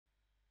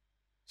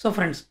So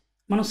friends,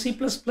 మనం C++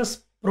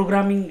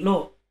 ప్రోగ్రామింగ్లో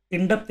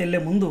in depth వెళ్ళే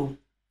ముందు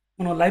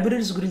మనం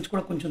లైబ్రరీస్ గురించి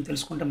కూడా కొంచెం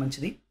తెలుసుకుంటే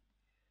మంచిది.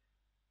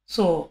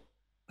 సో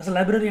అసలు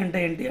లైబ్రరీ అంటే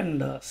ఏంటి?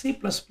 అండ్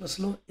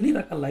C++లో ఎన్ని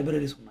రకాల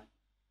లైబ్రరీస్ ఉన్నాయి?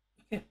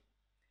 Okay.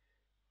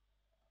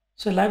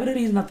 So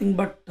library is nothing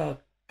but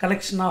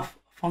collection of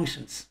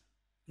functions.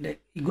 అంటే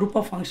ఈ గ్రూప్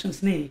ఆఫ్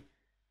ఫంక్షన్స్ని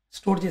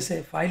స్టోర్ చేసే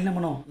ఫైల్ని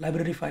మనం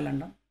లైబ్రరీ ఫైల్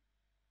అంటాం.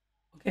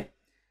 Okay.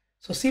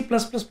 So C++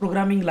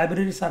 programming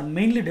libraries are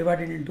mainly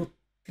divided into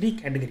 3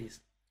 categories: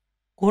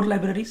 core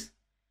libraries,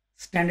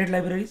 standard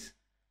libraries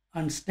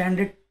and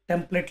standard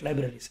template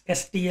libraries,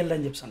 STL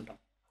అని చెప్పి అంటాం.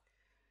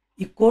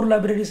 ఈ కోర్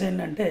లైబ్రరీస్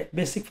ఏంటంటే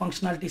బేసిక్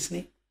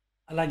ఫంక్షనాలిటీస్ని,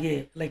 అలాగే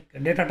like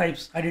data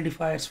types,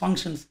 identifiers,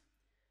 functions,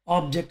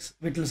 objects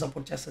వీటిని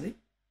సపోర్ట్ చేస్తుంది,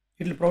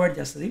 వీటిని ప్రొవైడ్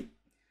చేస్తుంది.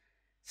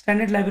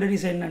 స్టాండర్డ్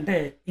లైబ్రరీస్ ఏంటంటే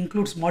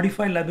includes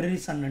modified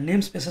libraries and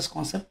name spaces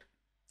concept.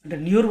 అంటే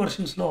న్యూర్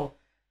వర్షన్స్లో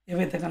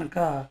ఏవైతే కనుక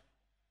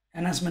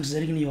ఎన్హాన్స్మెంట్స్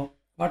జరిగినాయో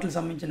వాటికి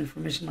సంబంధించిన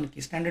ఇన్ఫర్మేషన్ మనకి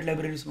స్టాండర్డ్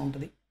లైబ్రరీస్లో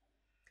ఉంటుంది.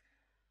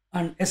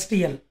 And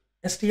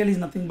STL is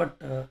nothing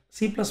but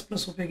C++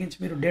 ఉపయోగించి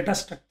మీరు డేటా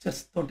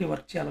స్ట్రక్చర్స్ తోటి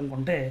వర్క్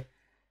చేయాలనుకుంటే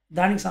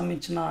దానికి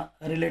సంబంధించిన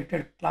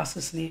రిలేటెడ్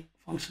క్లాసెస్ని,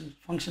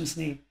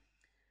 ఫంక్షన్స్ని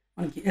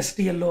మనకి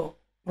STLలో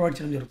ప్రొవైడ్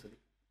చేయడం జరుగుతుంది.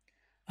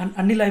 అండ్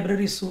అన్ని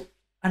లైబ్రరీస్,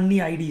 అన్ని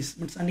ఐడీస్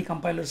మీన్స్ అన్ని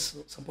కంపైలర్స్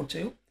సపోర్ట్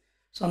చేయవు.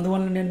 సో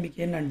అందువల్ల నేను మీకు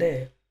ఏంటంటే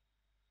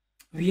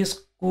VS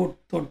కోడ్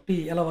తోటి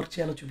ఎలా వర్క్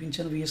చేయాలో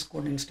చూపించాను, VS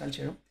కోడ్ని ఇన్స్టాల్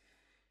చేయడం.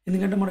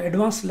 ఎందుకంటే మనం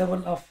అడ్వాన్స్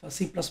లెవెల్ ఆఫ్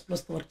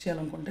C++తో వర్క్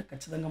చేయాలనుకుంటే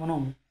ఖచ్చితంగా మనం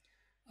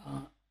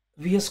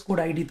VS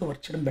కోడ్ ఐడితో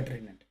వర్క్ చేయడం బెటర్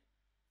ఏంటంటే.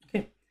 Okay.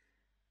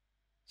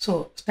 So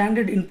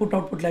standard input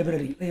output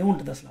library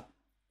ఏముంటుంది అసలు?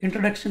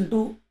 ఇంట్రడక్షన్ టు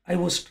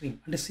IO స్ట్రీమ్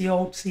అంటే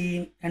Cout,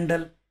 Cin,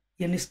 Endl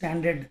ఇవన్నీ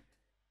స్టాండర్డ్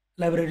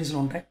లైబ్రరీస్లో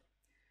ఉంటాయి.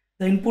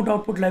 The input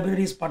output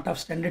library is part of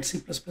standard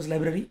C++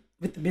 library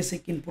with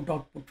basic input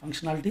output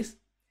functionalities.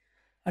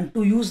 And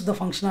to use the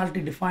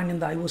functionality defined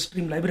in the IO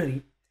stream library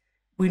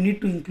we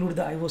need to include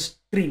the IO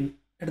stream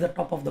at the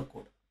top of the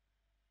code.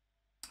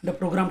 అంటే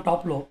programme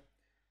టాప్లో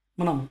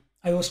మనం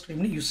IO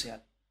స్ట్రీమ్ని use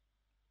చేయాలి.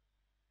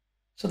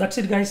 So that's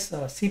it guys,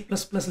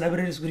 C++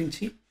 libraries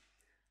గురించి.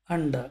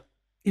 And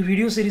ఈ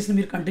video సిరీస్ని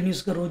మీరు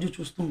కంటిన్యూస్గా రోజు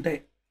చూస్తుంటే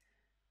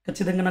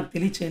ఖచ్చితంగా నాకు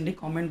తెలియచేయండి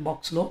కామెంట్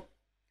బాక్స్లో,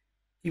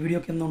 ఈ వీడియో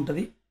కింద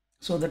ఉంటుంది.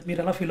 సో దట్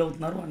మీరు ఎలా ఫీల్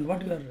అవుతున్నారు and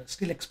what you are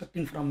still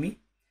expecting from me.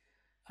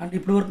 And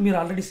ఇప్పుడు వరకు మీరు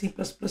ఆల్రెడీ C++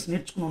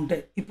 నేర్చుకుని ఉంటే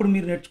ఇప్పుడు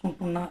మీరు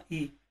నేర్చుకుంటున్న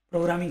ఈ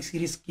ప్రోగ్రామింగ్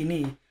సిరీస్కి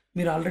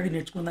మీరు ఆల్రెడీ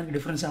నేర్చుకున్న దానికి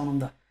డిఫరెన్స్ ఏమైనా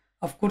ఉందా?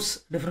 అఫ్ కోర్స్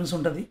డిఫరెన్స్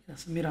ఉంటుంది.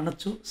 మీరు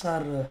అనొచ్చు,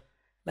 సార్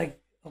లైక్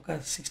ఒక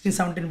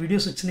 16-17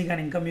 వీడియోస్ వచ్చినాయి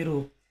కానీ ఇంకా మీరు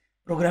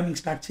ప్రోగ్రామింగ్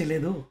స్టార్ట్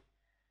చేయలేదు.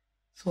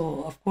 సో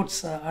అఫ్ కోర్స్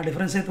ఆ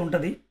డిఫరెన్స్ అయితే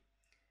ఉంటుంది.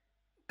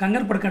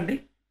 కంగారు పడకండి,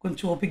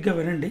 కొంచెం ఓపిక్గా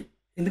వినండి.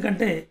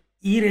 ఎందుకంటే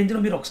ఈ రేంజ్లో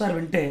మీరు ఒకసారి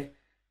వింటే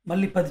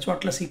మళ్ళీ 10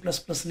 చోట్ల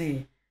C++ని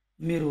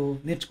మీరు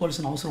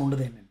నేర్చుకోవాల్సిన అవసరం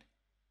ఉండదు ఏంటంటే.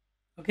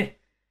 Okay.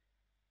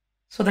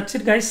 So that's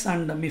it guys.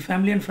 And me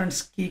family and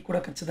ఫ్రెండ్స్కి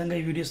కూడా ఖచ్చితంగా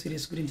ఈ వీడియో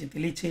సిరీస్ గురించి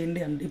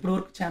తెలియచేయండి. అండ్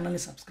ఇప్పటివరకు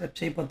ఛానల్ని సబ్స్క్రైబ్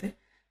చేయకపోతే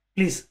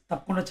ప్లీజ్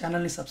తప్పకుండా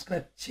ఛానల్ని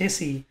సబ్స్క్రైబ్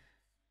చేసి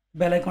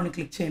బెల్ ఐకాన్ని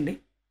క్లిక్ చేయండి.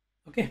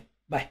 Okay,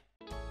 bye.